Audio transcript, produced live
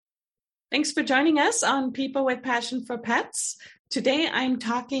Thanks for joining us on People with Passion for Pets. Today, I'm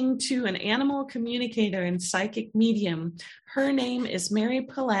talking to an animal communicator and psychic medium. Her name is Mary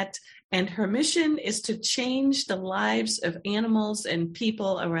Paulette, and her mission is to change the lives of animals and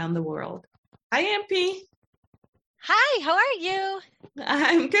people around the world. Hi, MP. Hi, how are you?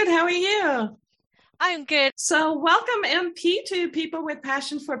 I'm good. How are you? I'm good. So welcome, MP, to People with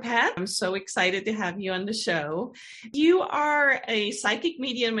Passion for Pets. I'm so excited to have you on the show. You are a psychic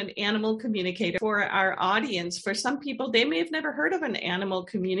medium and animal communicator. For our audience, for some people, they may have never heard of an animal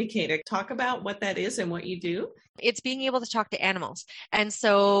communicator. Talk about what that is and what you do. It's being able to talk to animals. And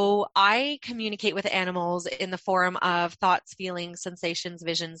so I communicate with animals in the form of thoughts, feelings, sensations,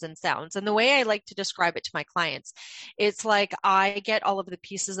 visions, and sounds. And the way I like to describe it to my clients, it's like I get all of the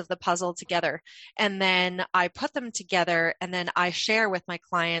pieces of the puzzle together, and then I put them together, and then I share with my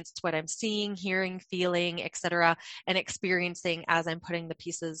clients what I'm seeing, hearing, feeling, etc., and experiencing as I'm putting the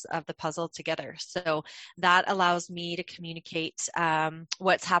pieces of the puzzle together. So that allows me to communicate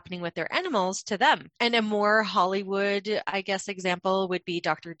what's happening with their animals to them. And a more Hollywood, I guess, example would be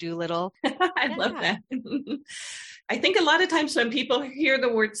Dr. Dolittle. I love that. I think a lot of times when people hear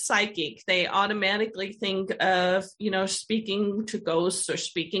the word psychic, they automatically think of, speaking to ghosts or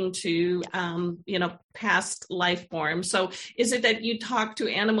speaking to, past life forms. So is it that you talk to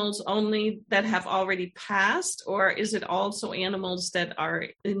animals only that have already passed, or is it also animals that are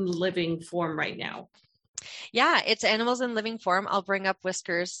in living form right now? Yeah, it's animals in living form. I'll bring up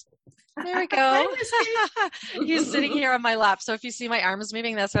Whiskers. There we go. He's sitting here on my lap. So if you see my arms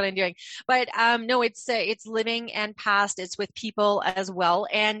moving, that's what I'm doing. But no, it's living and past. It's with people as well,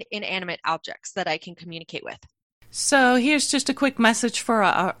 and inanimate objects that I can communicate with. So here's just a quick message for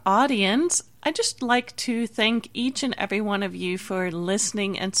our audience. I'd just like to thank each and every one of you for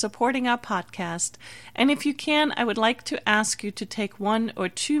listening and supporting our podcast. And if you can, I would like to ask you to take 1 or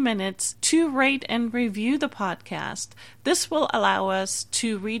 2 minutes to rate and review the podcast. This will allow us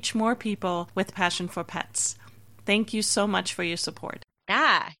to reach more people with passion for pets. Thank you so much for your support.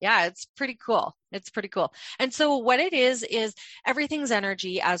 Yeah, it's pretty cool. It's pretty cool. And so what it is everything's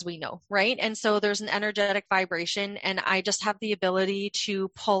energy, as we know, right? And so there's an energetic vibration, and I just have the ability to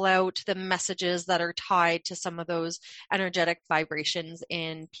pull out the messages that are tied to some of those energetic vibrations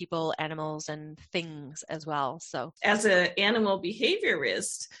in people, animals, and things as well. So as an animal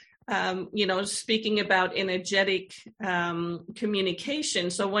behaviorist, speaking about energetic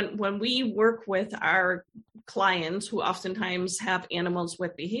communication. So when we work with our clients who oftentimes have animals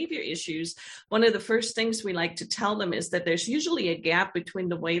with behavior issues, one of the first things we like to tell them is that there's usually a gap between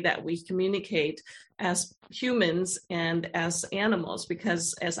the way that we communicate as humans and as animals,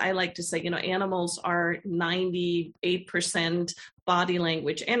 because as I like to say, animals are 98% body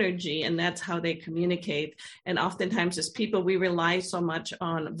language energy, and that's how they communicate. And oftentimes as people, we rely so much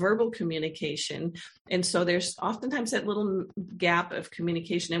on verbal communication. And so there's oftentimes that little gap of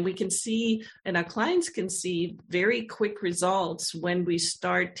communication, and we can see, and our clients can see very quick results when we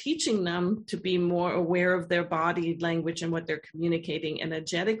start teaching them to be more aware of their body language and what they're communicating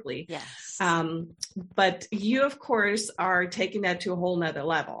energetically. Yes. But you, of course, are taking that to a whole nother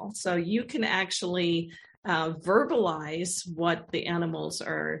level. So you can actually verbalize what the animals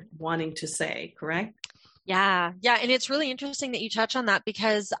are wanting to say, correct? Yeah. And it's really interesting that you touch on that,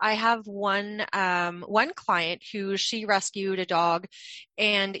 because I have one client who she rescued a dog,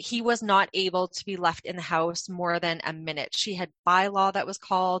 and he was not able to be left in the house more than a minute. She had bylaw that was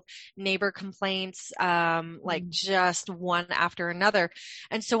called, neighbor complaints, just one after another.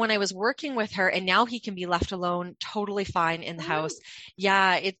 And so when I was working with her, and now he can be left alone totally fine in the house.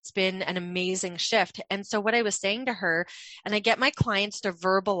 Yeah, it's been an amazing shift. And so what I was saying to her, and I get my clients to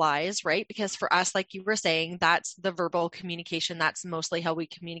verbalize, right? Because for us, like you were saying, that's the verbal communication. That's mostly how we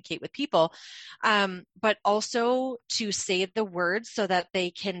communicate with people. But also to say the words so that they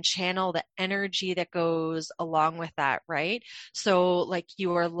can channel the energy that goes along with that, right? So like,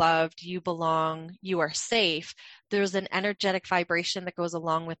 you are loved, you belong, you are safe. There's an energetic vibration that goes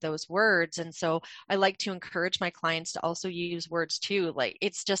along with those words. And so I like to encourage my clients to also use words too. Like,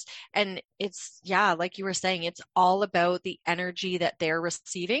 it's just, and it's, yeah, like you were saying, it's all about the energy that they're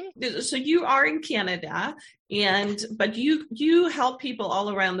receiving. So you are in Canada, but you help people all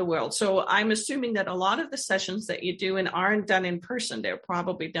around the world. So I'm assuming that a lot of the sessions that you do and aren't done in person, they're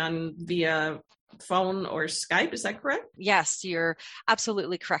probably done via phone or Skype. Is that correct? Yes, you're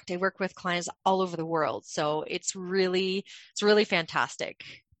absolutely correct. I work with clients all over the world. So it's really fantastic.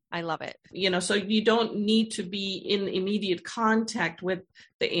 I love it. So you don't need to be in immediate contact with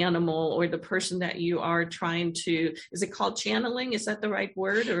the animal or the person that you are trying to, is it called channeling? Is that the right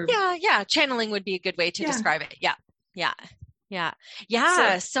word? Or Yeah. Channeling would be a good way to describe it. Yeah. Yeah. So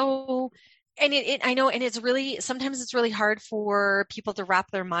Yeah. So, and I know, and sometimes it's really hard for people to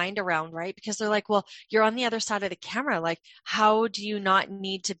wrap their mind around, right? Because they're like, well, you're on the other side of the camera. Like, how do you not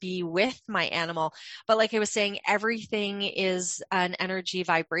need to be with my animal? But like I was saying, everything is an energy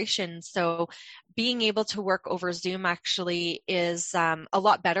vibration. So being able to work over Zoom actually is a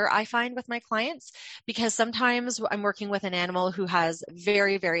lot better, I find, with my clients, because sometimes I'm working with an animal who has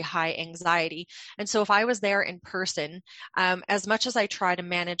very, very high anxiety. And so if I was there in person, as much as I try to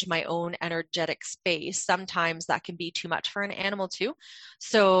manage my own energetic space, sometimes that can be too much for an animal too.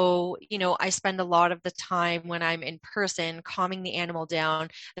 So, I spend a lot of the time when I'm in person calming the animal down,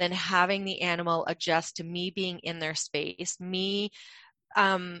 then having the animal adjust to me being in their space, me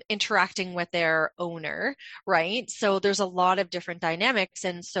interacting with their owner, right? So there's a lot of different dynamics.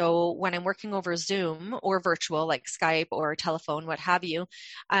 And so when I'm working over Zoom or virtual, like Skype or telephone, what have you,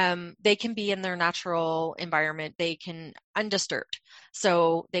 they can be in their natural environment. They can undisturbed.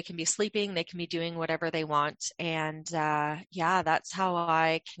 So they can be sleeping, they can be doing whatever they want. And yeah, that's how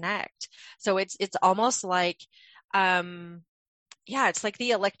I connect. So it's almost like, yeah, it's like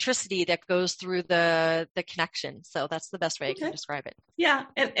the electricity that goes through the connection. So that's the best way I can describe it. Yeah,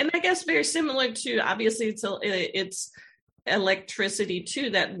 and I guess very similar to, obviously it's electricity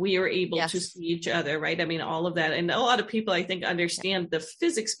too, that we are able to see each other, right? I mean, all of that, and a lot of people I think understand the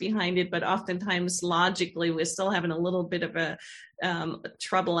physics behind it, but oftentimes logically we're still having a little bit of a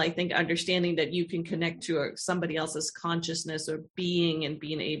trouble, I think, understanding that you can connect to somebody else's consciousness or being and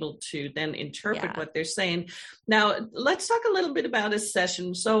being able to then interpret what they're saying. Now, let's talk a little bit about a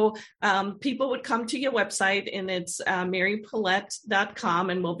session. So people would come to your website, and it's marypaulette.com,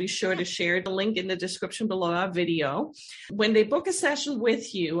 and we'll be sure to share the link in the description below our video. When they book a session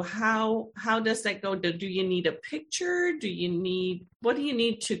with you, how does that go? Do you need a picture? What do you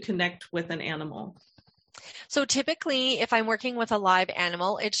need to connect with an animal? So typically, if I'm working with a live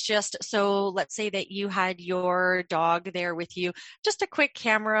animal, it's just, so let's say that you had your dog there with you, just a quick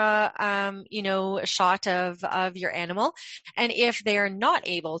camera, shot of your animal. And if they're not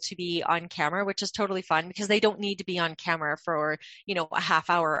able to be on camera, which is totally fine because they don't need to be on camera for, a half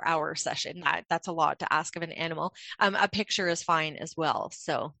hour session. That's a lot to ask of an animal. A picture is fine as well.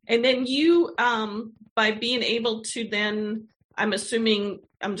 So, and then you, by being able to then, I'm assuming,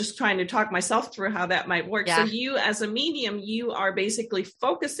 I'm just trying to talk myself through how that might work. So you, as a medium, you are basically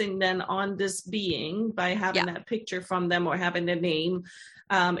focusing then on this being by having that picture from them or having a name.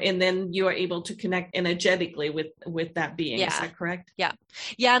 And then you are able to connect energetically with that being. Is that correct? Yeah.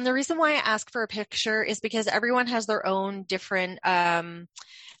 Yeah. And the reason why I ask for a picture is because everyone has their own different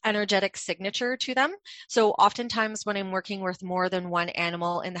energetic signature to them. So oftentimes when I'm working with more than one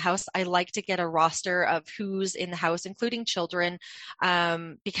animal in the house, I like to get a roster of who's in the house, including children,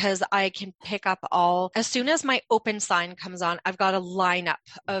 because I can pick up as soon as my open sign comes on, I've got a lineup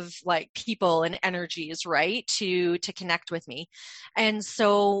of like people and energies, right, to connect with me. And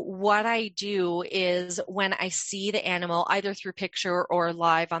so what I do is when I see the animal, either through picture or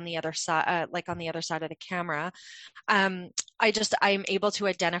live on the other side, like on the other side of the camera, I'm able to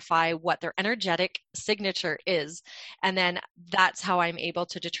identify what their energetic signature is. And then that's how I'm able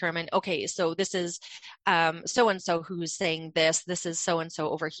to determine, okay, so this is so-and-so who's saying this is so-and-so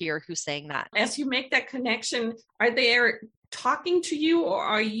over here who's saying that. As you make that connection, are they talking to you, or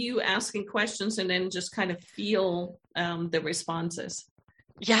are you asking questions and then just kind of feel the responses?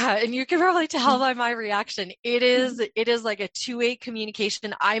 Yeah, and you can probably tell by my reaction. It is like a two-way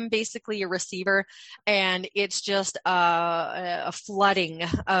communication. I'm basically a receiver, and it's just a flooding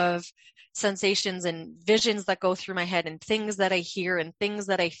of sensations and visions that go through my head and things that I hear and things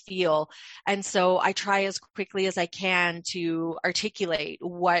that I feel. And so I try as quickly as I can to articulate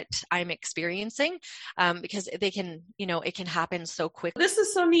what I'm experiencing, because it can happen so quickly. This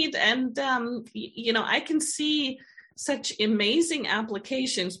is so neat. And, I can see such amazing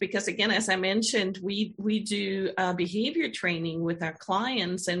applications because, again, as I mentioned, we do behavior training with our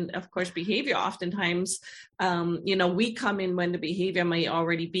clients, and of course behavior oftentimes we come in when the behavior may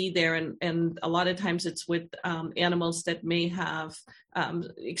already be there, and a lot of times it's with animals that may have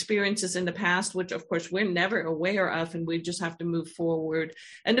experiences in the past, which of course we're never aware of, and we just have to move forward.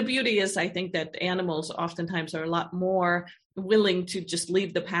 And the beauty is, I think, that animals oftentimes are a lot more willing to just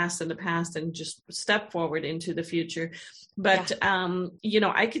leave the past in the past and just step forward into the future. But,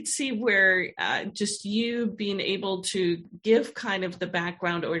 I could see where just you being able to give kind of the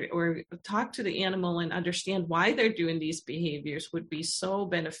background or talk to the animal and understand why they're doing these behaviors would be so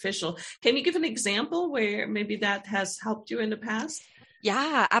beneficial. Can you give an example where maybe that has helped you in the past?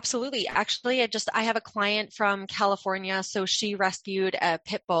 Yeah, absolutely. Actually, I have a client from California. So she rescued a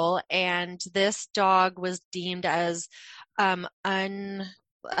pit bull, and this dog was deemed as unhomeable,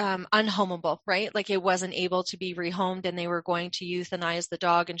 right? Like it wasn't able to be rehomed and they were going to euthanize the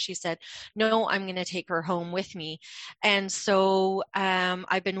dog. And she said, no, I'm going to take her home with me. And so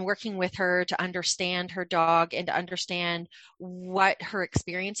I've been working with her to understand her dog and to understand what her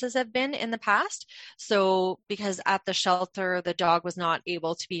experiences have been in the past. So because at the shelter, the dog was not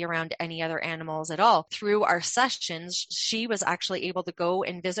able to be around any other animals at all. Through our sessions, she was actually able to go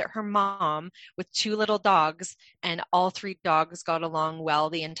and visit her mom with two little dogs, and all three dogs got along well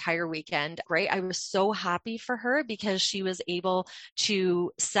the entire weekend. Great. I was so happy for her because she was able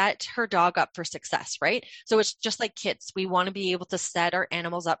to set her dog up for success, right? So it's just like kids. We want to be able to set our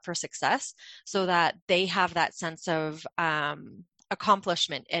animals up for success so that they have that sense of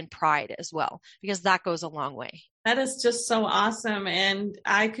accomplishment and pride as well, because that goes a long way. That is just so awesome. And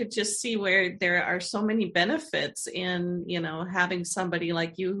I could just see where there are so many benefits in, having somebody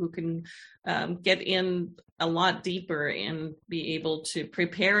like you who can get in a lot deeper and be able to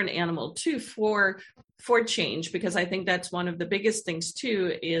prepare an animal too for change, because I think that's one of the biggest things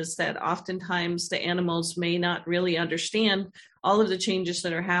too, is that oftentimes the animals may not really understand all of the changes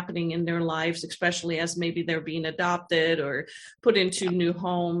that are happening in their lives, especially as maybe they're being adopted or put into new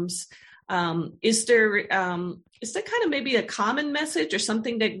homes. Is there kind of maybe a common message or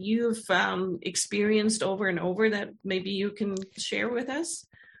something that you've experienced over and over that maybe you can share with us?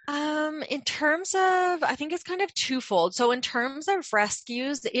 In terms of, I think it's kind of twofold. So in terms of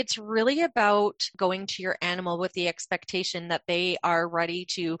rescues, it's really about going to your animal with the expectation that they are ready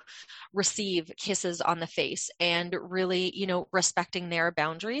to receive kisses on the face and really, respecting their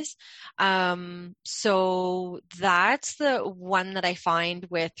boundaries. So that's the one that I find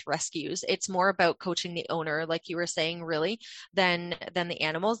with rescues. It's more about coaching the owner, like you were saying, really, than the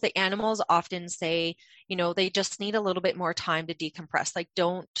animals. The animals often say, they just need a little bit more time to decompress. Like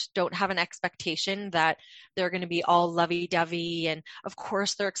don't have an expectation that they're going to be all lovey-dovey. And of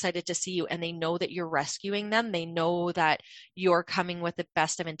course they're excited to see you and they know that you're rescuing them. They know that you're coming with the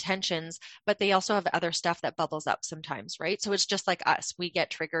best of intentions, but they also have other stuff that bubbles up sometimes, right? So it's just like us. We get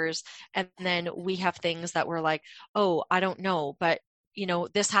triggers and then we have things that we're like, oh, I don't know, but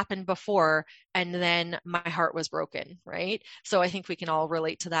this happened before and then my heart was broken, right? So I think we can all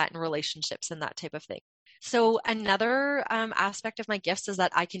relate to that in relationships and that type of thing. So another aspect of my gifts is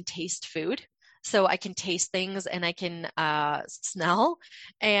that I can taste food. So I can taste things and I can smell.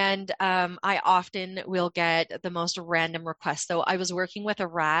 And I often will get the most random requests. So I was working with a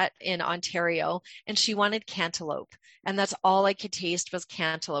rat in Ontario and she wanted cantaloupe. And that's all I could taste was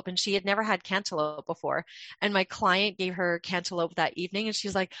cantaloupe. And she had never had cantaloupe before. And my client gave her cantaloupe that evening and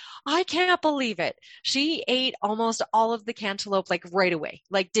she's like, I can't believe it. She ate almost all of the cantaloupe like right away,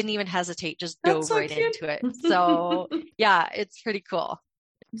 like didn't even hesitate, just dove so right cute. into it. So yeah, it's pretty cool.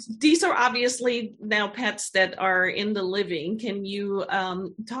 These are obviously now pets that are in the living. Can you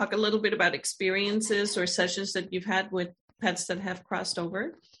talk a little bit about experiences or sessions that you've had with pets that have crossed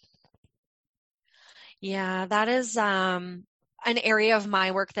over? Yeah, that is an area of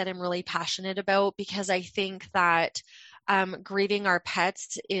my work that I'm really passionate about, because I think that grieving our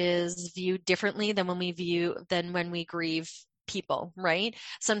pets is viewed differently than when we grieve people, right?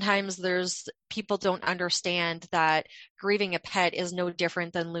 Sometimes people don't understand that grieving a pet is no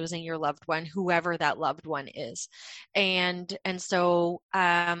different than losing your loved one, whoever that loved one is. And so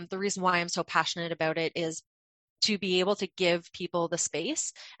the reason why I'm so passionate about it is to be able to give people the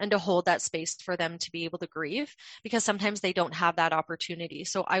space and to hold that space for them to be able to grieve, because sometimes they don't have that opportunity.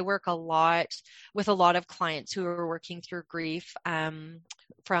 So I work a lot with a lot of clients who are working through grief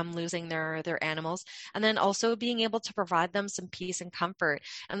from losing their animals, and then also being able to provide them some peace and comfort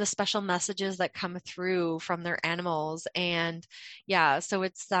and the special messages that come through from their animals. And yeah, so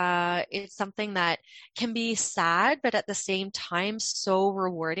it's something that can be sad, but at the same time so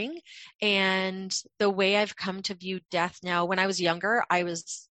rewarding. And the way I've come to view death now, when I was younger, I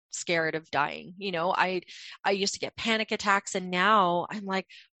was scared of dying. I used to get panic attacks, and now I'm like,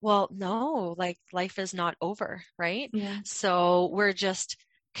 well, no, like life is not over, right? Yeah. So we're just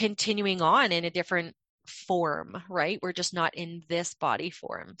continuing on in a different form, right? We're just not in this body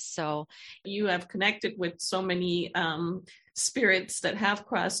form. So you have connected with so many spirits that have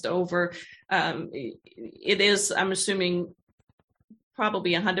crossed over. It is, I'm assuming,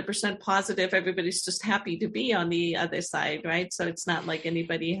 probably 100% positive. Everybody's just happy to be on the other side, right? So it's not like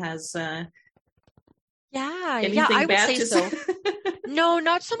anybody has anything I would bad say to so. say. No,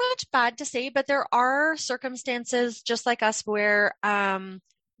 not so much bad to say, but there are circumstances just like us where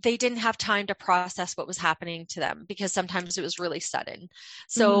they didn't have time to process what was happening to them, because sometimes it was really sudden.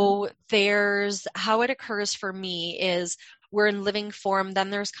 So there's how it occurs for me is we're in living form, then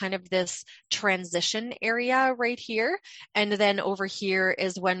there's kind of this transition area right here. And then over here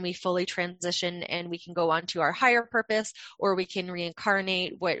is when we fully transition and we can go on to our higher purpose, or we can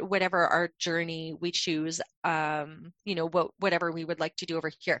reincarnate, whatever our journey we choose, whatever we would like to do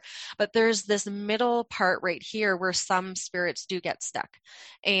over here. But there's this middle part right here where some spirits do get stuck.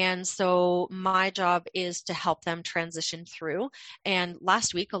 And so my job is to help them transition through. And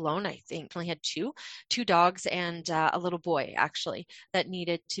last week alone, I think only had two dogs and a little boy actually that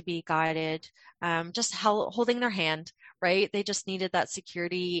needed to be guided, just holding their hand, right? They just needed that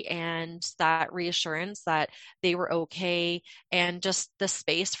security and that reassurance that they were okay, and just the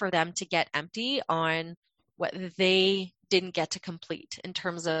space for them to get empty on what they didn't get to complete in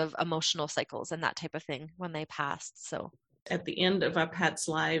terms of emotional cycles and that type of thing when they passed. So at the end of our pets'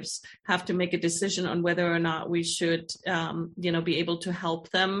 lives, have to make a decision on whether or not we should, be able to help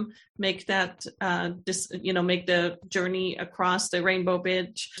them make that, make the journey across the rainbow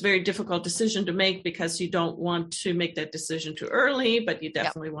bridge. It's a very difficult decision to make because you don't want to make that decision too early, but you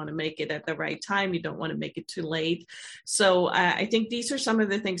definitely want to make it at the right time. You don't want to make it too late. So I think these are some of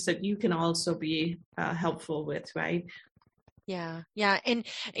the things that you can also be helpful with, right? Yeah. And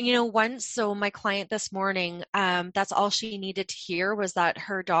so my client this morning, that's all she needed to hear was that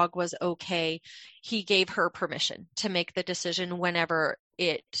her dog was okay. He gave her permission to make the decision whenever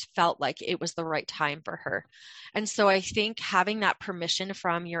it felt like it was the right time for her. And so I think having that permission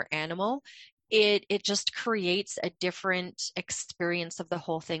from your animal, it just creates a different experience of the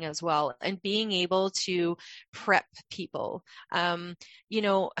whole thing as well. And being able to prep people, I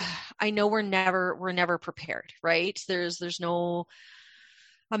know we're never prepared, right? There's no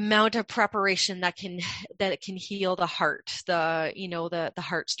amount of preparation that can heal the heart, the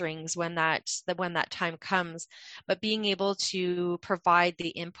heartstrings when that time comes. But being able to provide the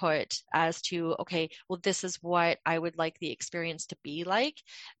input as to, okay, well, this is what I would like the experience to be like.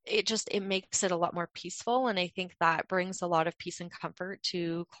 It makes it a lot more peaceful, and I think that brings a lot of peace and comfort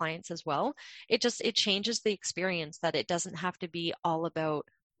to clients as well. It changes the experience, that it doesn't have to be all about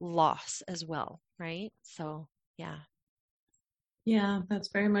loss as well, right? So yeah. Yeah, that's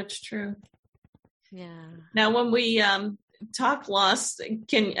very much true. Yeah. Now, when we talk loss,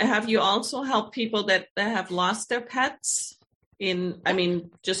 have you also helped people that have lost their pets?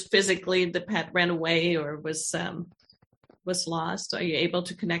 Just physically, the pet ran away or was lost. Are you able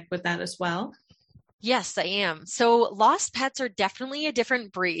to connect with that as well? Yes, I am. So lost pets are definitely a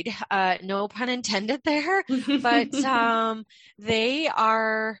different breed. No pun intended there, but they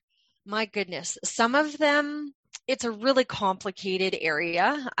are, my goodness, some of them. It's a really complicated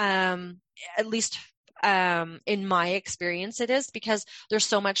area, at least in my experience it is, because there's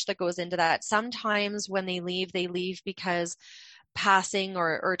so much that goes into that. Sometimes when they leave because passing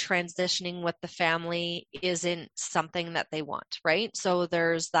or transitioning with the family isn't something that they want, right? So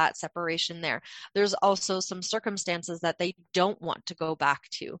there's that separation there. There's also some circumstances that they don't want to go back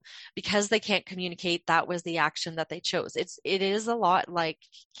to because they can't communicate that was the action that they chose. It is a lot like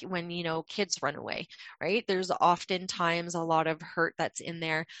when, kids run away, right? There's oftentimes a lot of hurt that's in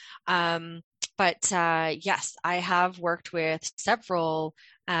there. But yes, I have worked with several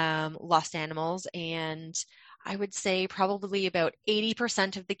lost animals, and I would say probably about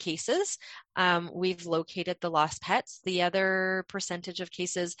 80% of the cases, we've located the lost pets. The other percentage of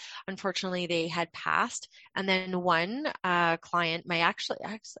cases, unfortunately, they had passed. And then one client, I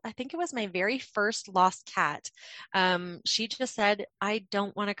think it was my very first lost cat. She just said, I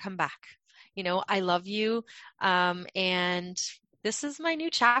don't want to come back. I love you. And this is my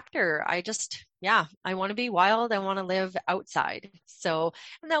new chapter. I want to be wild. I want to live outside. So,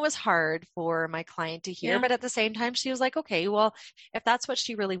 and that was hard for my client to hear, but at the same time, she was like, okay, well, if that's what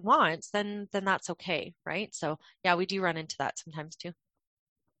she really wants, then that's okay. Right. So yeah, we do run into that sometimes too.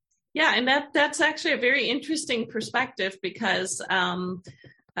 Yeah. And that's actually a very interesting perspective because,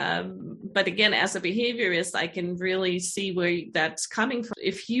 but again, as a behaviorist, I can really see where that's coming from.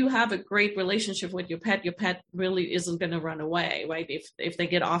 If you have a great relationship with your pet really isn't going to run away, right? If they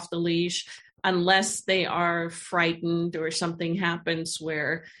get off the leash, unless they are frightened or something happens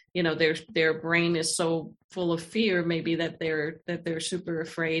where, their brain is so full of fear, maybe that they're super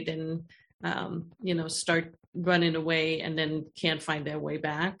afraid and, start running away and then can't find their way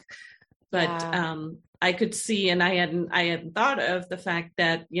back. But, I could see, and I hadn't thought of the fact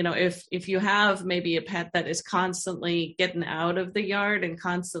that, if you have maybe a pet that is constantly getting out of the yard and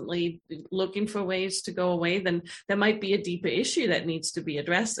constantly looking for ways to go away, then there might be a deeper issue that needs to be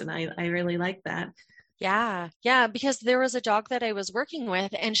addressed. And I really like that. Yeah. Yeah. Because there was a dog that I was working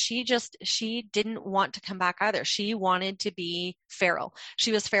with and she didn't want to come back either. She wanted to be feral.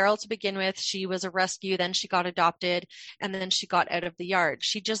 She was feral to begin with. She was a rescue. Then she got adopted and then she got out of the yard.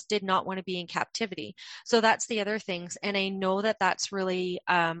 She just did not want to be in captivity. So that's the other things. And I know that that's really,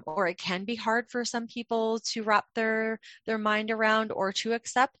 or it can be hard for some people to wrap their mind around or to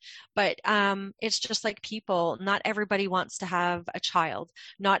accept, but it's just like people, not everybody wants to have a child.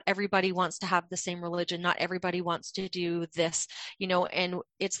 Not everybody wants to have the same religion. Not everybody wants to do this, and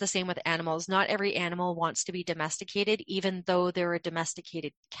it's the same with animals. Not every animal wants to be domesticated, even though they're a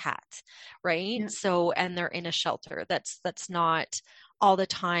domesticated cat, right? Yeah. So, and they're in a shelter. That's not all the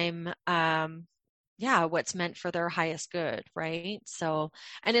time, what's meant for their highest good, right? So,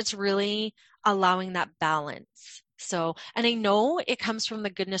 and it's really allowing that balance. So, and I know it comes from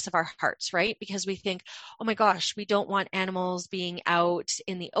the goodness of our hearts, right? Because we think, oh my gosh, we don't want animals being out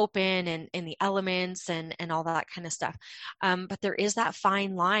in the open and in the elements and all that kind of stuff. But there is that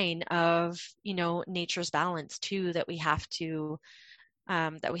fine line of, nature's balance too, that we have to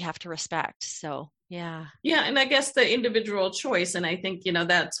respect. So, yeah. Yeah. And I guess the individual choice. And I think,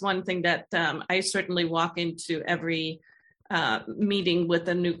 that's one thing that I certainly walk into every meeting with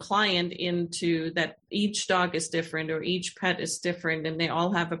a new client into, that each dog is different or each pet is different and they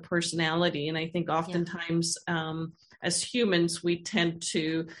all have a personality. And I think oftentimes as humans, we tend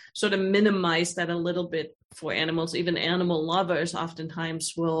to sort of minimize that a little bit for animals. Even animal lovers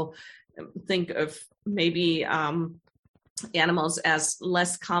oftentimes will think of maybe animals as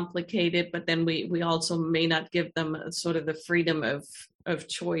less complicated, but then we also may not give them sort of the freedom of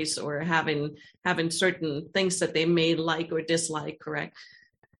choice or having certain things that they may like or dislike, correct?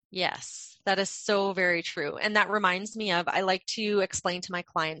 Yes, that is so very true. And that reminds me of, I like to explain to my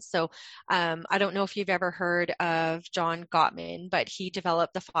clients. So I don't know if you've ever heard of John Gottman, but he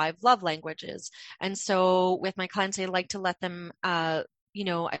developed the 5 love languages. And so with my clients, I like to let them, I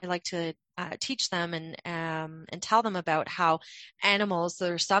like to teach them and tell them about how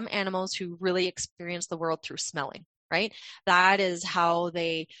there are some animals who really experience the world through smelling, right? That is how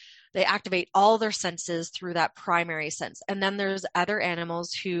they activate all their senses through that primary sense. And then there's other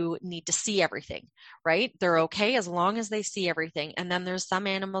animals who need to see everything, right? They're okay as long as they see everything. And then there's some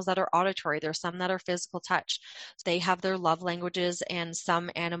animals that are auditory. There's some that are physical touch. They have their love languages, and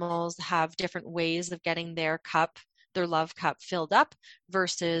some animals have different ways of getting their love cup filled up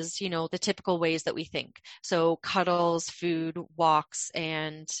versus, the typical ways that we think. So cuddles, food, walks,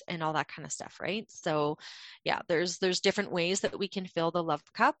 and all that kind of stuff, right? So yeah, there's different ways that we can fill the love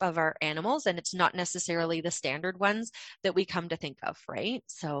cup of our animals, and it's not necessarily the standard ones that we come to think of, right?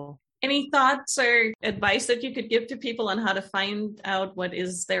 So any thoughts or advice that you could give to people on how to find out what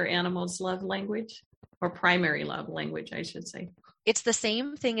is their animal's love language, or primary love language, I should say? It's the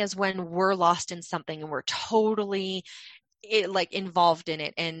same thing as when we're lost in something and we're totally involved in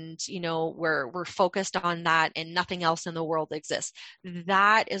it, and we're focused on that and nothing else in the world exists.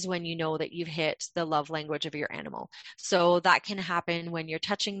 That is when you know that you've hit the love language of your animal. So that can happen when you're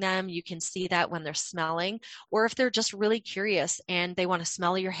touching them. You can see that when they're smelling, or if they're just really curious and they want to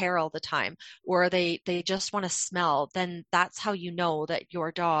smell your hair all the time, or they just want to smell, then that's how you know that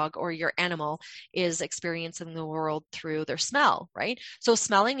your dog or your animal is experiencing the world through their smell, right? So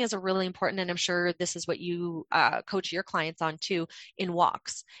smelling is a really important, and I'm sure this is what you coach your clients on too in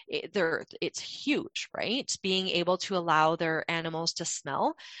walks. It's huge, right? Being able to allow their animals to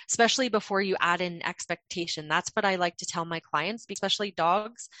smell, especially before you add in expectation. That's what I like to tell my clients, especially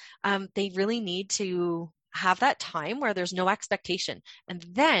dogs. They really need to have that time where there's no expectation, and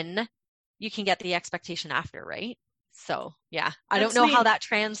then you can get the expectation after, right? So yeah, I don't know how that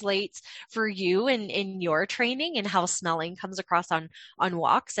translates for you in your training and how smelling comes across on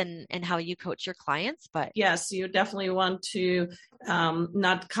walks and how you coach your clients. But yes, you definitely want to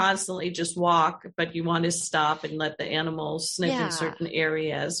not constantly just walk, but you want to stop and let the animal sniff in certain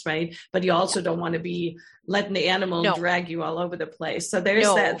areas, right? But you also don't want to be letting the animal drag you all over the place. So there's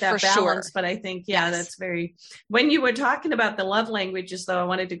that balance. Sure. But I think, that's when you were talking about the love languages, though, I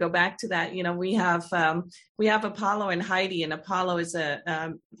wanted to go back to that. We have Apollo and Heidi, and Apollo is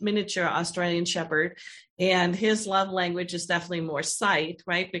a miniature Australian Shepherd, and his love language is definitely more sight,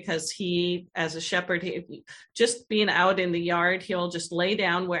 right? Because he, as a shepherd, just being out in the yard, he'll just lay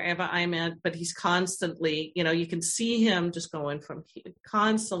down wherever I'm at, but he's constantly, you can see him just going from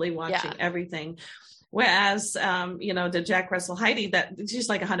constantly watching everything. Whereas, the Jack Russell Heidi, that she's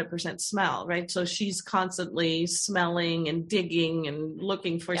like 100% smell, right? So she's constantly smelling and digging and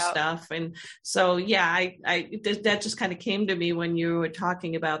looking for stuff. And so, that just kind of came to me when you were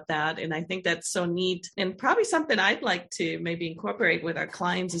talking about that. And I think that's so neat, and probably something I'd like to maybe incorporate with our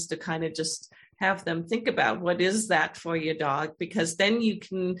clients, is to kind of just have them think about what is that for your dog, because then you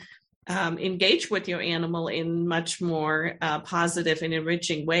can engage with your animal in much more positive and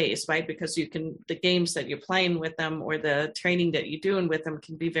enriching ways, right? Because the games that you're playing with them or the training that you're doing with them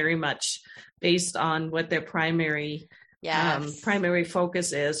can be very much based on what their primary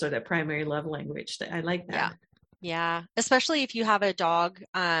focus is, or their primary love language. I like that. Yeah, especially if you have a dog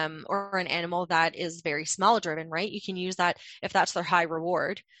or an animal that is very smell driven, right? You can use that if that's their high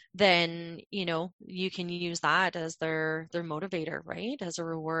reward, then you can use that as their motivator, right? As a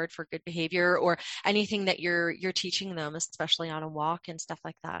reward for good behavior or anything that you're teaching them, especially on a walk and stuff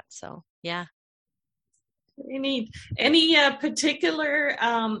like that. So yeah. Very neat. Any particular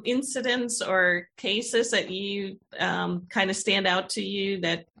incidents or cases that you kind of stand out to you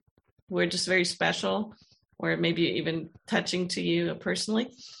that were just very special, or maybe even touching to you personally?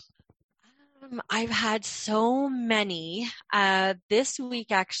 I've had so many. This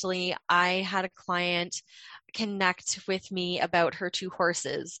week, actually, I had a client connect with me about her 2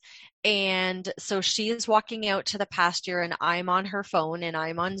 horses. And so she is walking out to the pasture and I'm on her phone and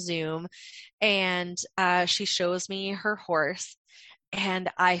I'm on Zoom, and she shows me her horse. And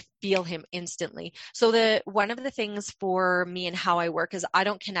I feel him instantly. So one of the things for me and how I work is I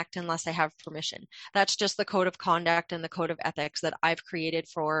don't connect unless I have permission. That's just the code of conduct and the code of ethics that I've created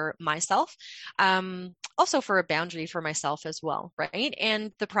for myself. Also for a boundary for myself as well, right?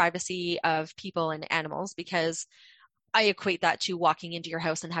 And the privacy of people and animals, because I equate that to walking into your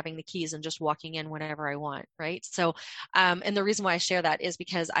house and having the keys and just walking in whenever I want, right? So, and the reason why I share that is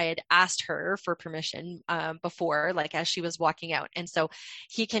because I had asked her for permission before, like as she was walking out. And so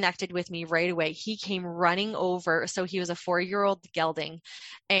he connected with me right away. He came running over. So he was a 4-year-old gelding,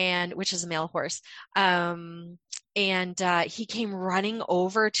 which is a male horse. And he came running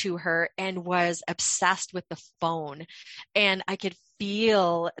over to her and was obsessed with the phone. And I could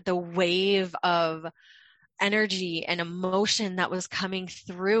feel the wave of energy and emotion that was coming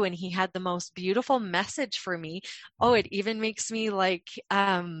through, and he had the most beautiful message for me. Oh, it even makes me like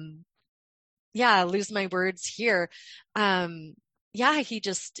lose my words here. He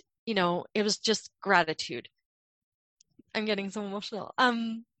just, it was just gratitude. I'm getting so emotional.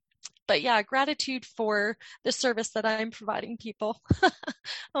 But yeah, gratitude for the service that I'm providing people.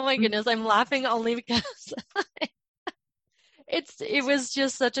 Oh my goodness, I'm laughing only because it was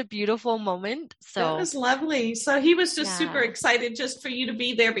just such a beautiful moment. So that was lovely. So he was just super excited just for you to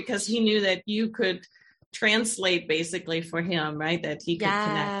be there, because he knew that you could translate basically for him, right? That he could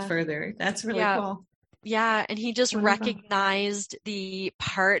connect further. That's really cool. Yeah. And he just recognized the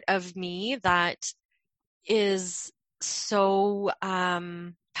part of me that is so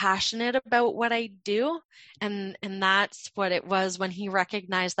passionate about what I do. And that's what it was when he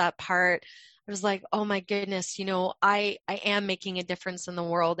recognized that part. I was like, oh my goodness, I am making a difference in the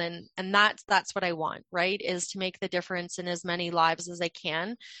world. And that's what I want, right? Is to make the difference in as many lives as I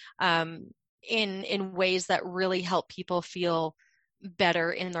can, in ways that really help people feel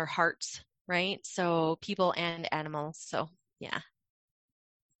better in their hearts, right? So people and animals. So yeah.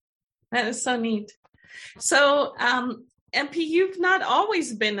 That is so neat. So, MP, you've not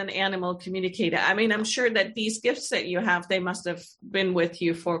always been an animal communicator. I mean, I'm sure that these gifts that you have, they must have been with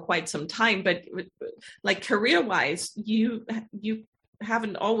you for quite some time, but like career-wise, you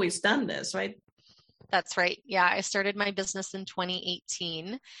haven't always done this, right? That's right. Yeah, I started my business in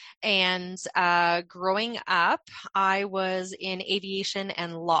 2018, and growing up, I was in aviation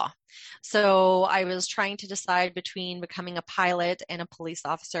and law. So I was trying to decide between becoming a pilot and a police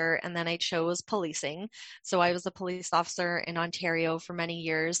officer, and then I chose policing. So I was a police officer in Ontario for many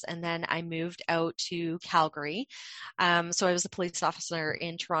years, and then I moved out to Calgary. So I was a police officer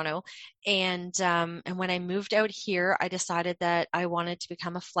in Toronto. And when I moved out here, I decided that I wanted to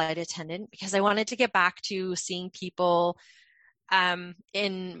become a flight attendant because I wanted to get back to seeing people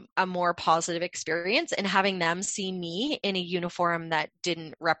in a more positive experience and having them see me in a uniform that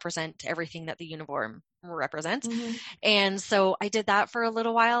didn't represent everything that the uniform represents. Mm-hmm. And so I did that for a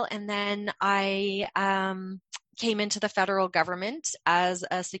little while. And then I came into the federal government as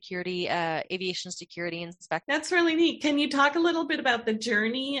a aviation security inspector. That's really neat. Can you talk a little bit about the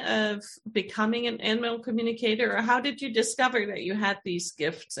journey of becoming an animal communicator, or how did you discover that you had these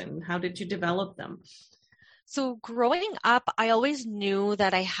gifts and how did you develop them? So growing up, I always knew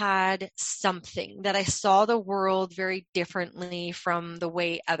that I had something, that I saw the world very differently from the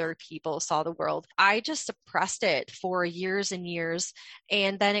way other people saw the world. I just suppressed it for years and years.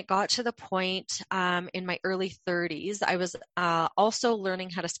 And then it got to the point in my early 30s, I was also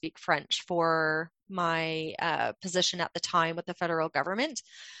learning how to speak French for my position at the time with the federal government.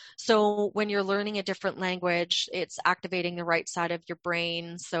 So when you're learning a different language, it's activating the right side of your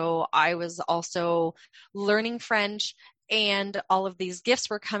brain. So I was also learning French, and all of these gifts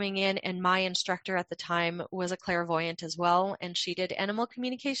were coming in. And my instructor at the time was a clairvoyant as well, and she did animal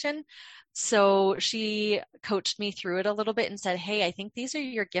communication. So she coached me through it a little bit and said, hey, I think these are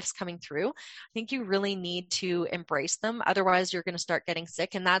your gifts coming through. I think you really need to embrace them. Otherwise, you're going to start getting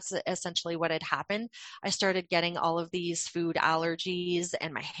sick. And that's essentially what had happened. I started getting all of these food allergies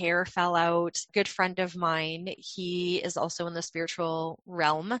and my hair fell out. A good friend of mine, he is also in the spiritual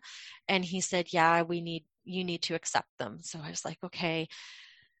realm. And he said, yeah, you need to accept them. So I was like, okay.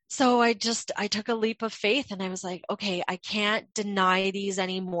 So I took a leap of faith and I was like, okay, I can't deny these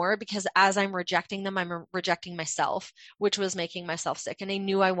anymore, because as I'm rejecting them, I'm rejecting myself, which was making myself sick. And I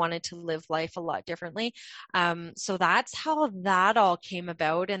knew I wanted to live life a lot differently. So that's how that all came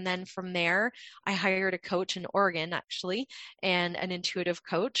about. And then from there, I hired a coach in Oregon, actually, and an intuitive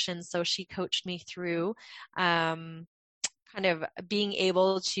coach. And so she coached me through, kind of being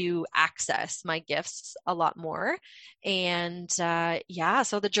able to access my gifts a lot more. And so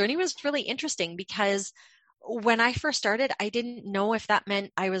the journey was really interesting, because when I first started, I didn't know if that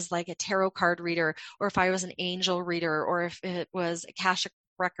meant I was like a tarot card reader, or if I was an angel reader, or if it was Akashic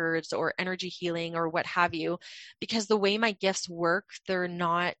records or energy healing or what have you, because the way my gifts work, they're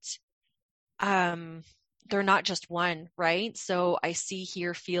not just one, right? So I see,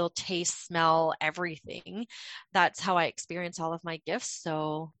 hear, feel, taste, smell, everything. That's how I experience all of my gifts.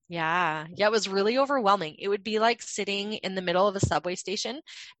 So yeah, it was really overwhelming. It would be like sitting in the middle of a subway station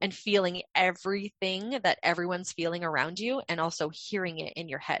and feeling everything that everyone's feeling around you, and also hearing it in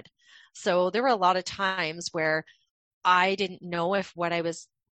your head. So there were a lot of times where I didn't know if what I was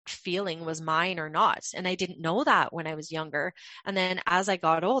feeling was mine or not. And I didn't know that when I was younger. And then as I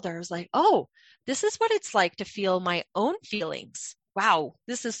got older, I was like, oh, this is what it's like to feel my own feelings. Wow,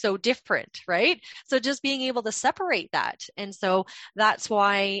 this is so different, right? So just being able to separate that. And so that's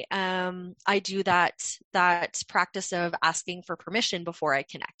why I do that practice of asking for permission before I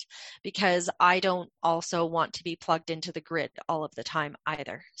connect, because I don't also want to be plugged into the grid all of the time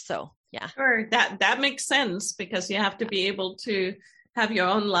either. So yeah. Sure, that makes sense, because you have to be able to have your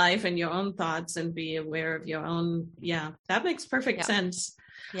own life and your own thoughts and be aware of your own. Yeah, that makes perfect sense.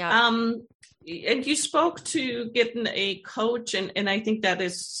 Yeah. And you spoke to getting a coach, and I think that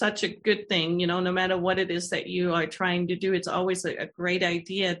is such a good thing. You know, no matter what it is that you are trying to do, it's always a great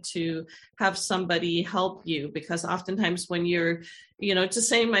idea to have somebody help you, because oftentimes when you're, you know, it's the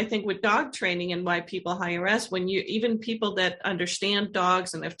same, I think, with dog training and why people hire us. When you, even people that understand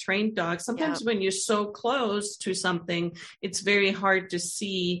dogs and have trained dogs, sometimes when you're so close to something, it's very hard to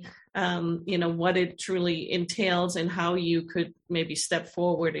see what it truly entails and how you could maybe step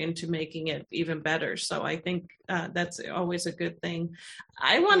forward into making it even better. So I think that's always a good thing.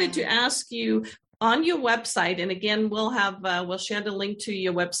 I wanted to ask you, on your website, and again, we'll share the link to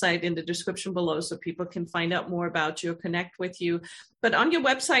your website in the description below so people can find out more about you, connect with you. But on your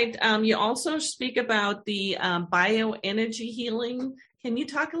website, you also speak about the bioenergy healing. Can you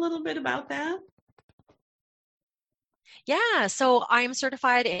talk a little bit about that? Yeah, so I'm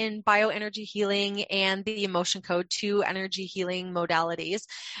certified in bioenergy healing and the emotion code, 2 energy healing modalities.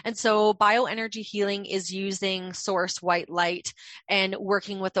 And so bioenergy healing is using source white light and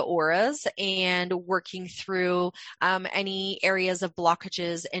working with the auras and working through any areas of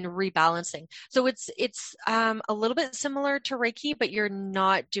blockages and rebalancing. So it's a little bit similar to Reiki, but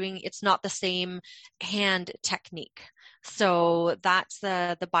it's not the same hand technique. So that's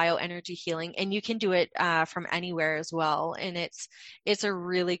the bioenergy healing, and you can do it from anywhere as well. And it's a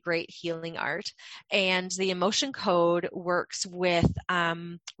really great healing art. And the emotion code works with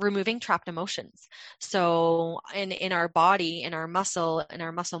removing trapped emotions. So in our body, in our muscle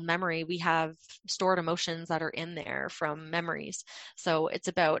memory, we have stored emotions that are in there from memories. So it's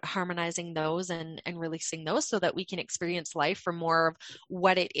about harmonizing those and releasing those so that we can experience life for more of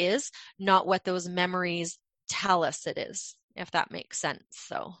what it is, not what those memories tell us it is, if that makes sense.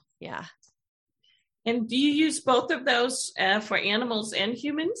 So yeah. And do you use both of those for animals and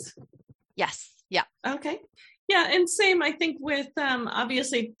humans? Yes. Yeah. Okay. Yeah, and same, I think, with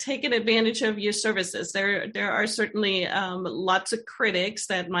obviously taking advantage of your services. There are certainly lots of critics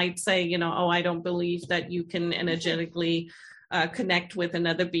that might say, you know, oh, I don't believe that you can energetically connect with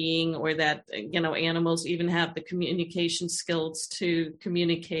another being, or that, you know, animals even have the communication skills to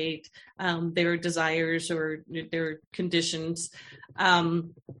communicate their desires or their conditions.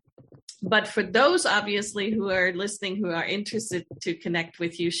 But for those, obviously, who are listening, who are interested to connect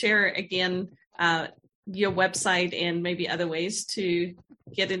with you, share again your website and maybe other ways to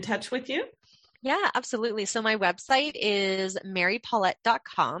get in touch with you. Yeah, absolutely. So my website is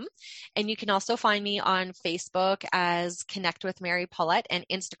marypaulette.com, and you can also find me on Facebook as Connect with Mary Paulette and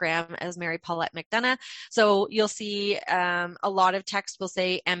Instagram as Mary Paulette McDonough. So you'll see a lot of text will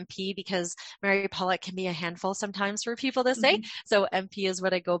say MP because Mary Paulette can be a handful sometimes for people to say. So MP is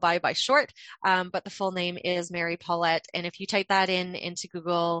what I go by short, but the full name is Mary Paulette. And if you type that into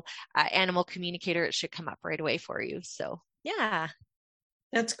Google Animal Communicator, it should come up right away for you. So yeah.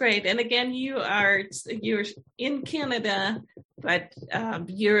 That's great. And again, you're in Canada, but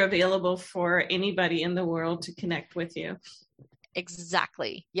you're available for anybody in the world to connect with you.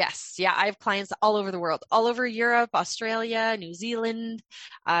 Exactly. Yes. Yeah. I have clients all over the world, all over Europe, Australia, New Zealand,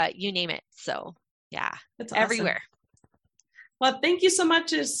 you name it. So yeah, that's awesome. Everywhere. Well, thank you so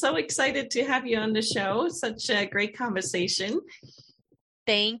much. I'm so excited to have you on the show. Such a great conversation.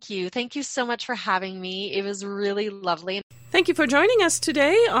 Thank you. Thank you so much for having me. It was really lovely. Thank you for joining us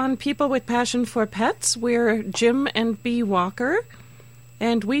today on People with Passion for Pets. We're Jim and Bee Walker,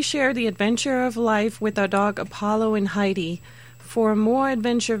 and we share the adventure of life with our dog Apollo and Heidi. For more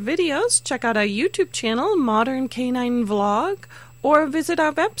adventure videos, check out our YouTube channel, Modern Canine Vlog, or visit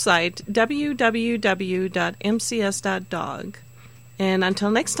our website, www.mcs.dog. And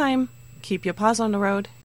until next time, keep your paws on the road.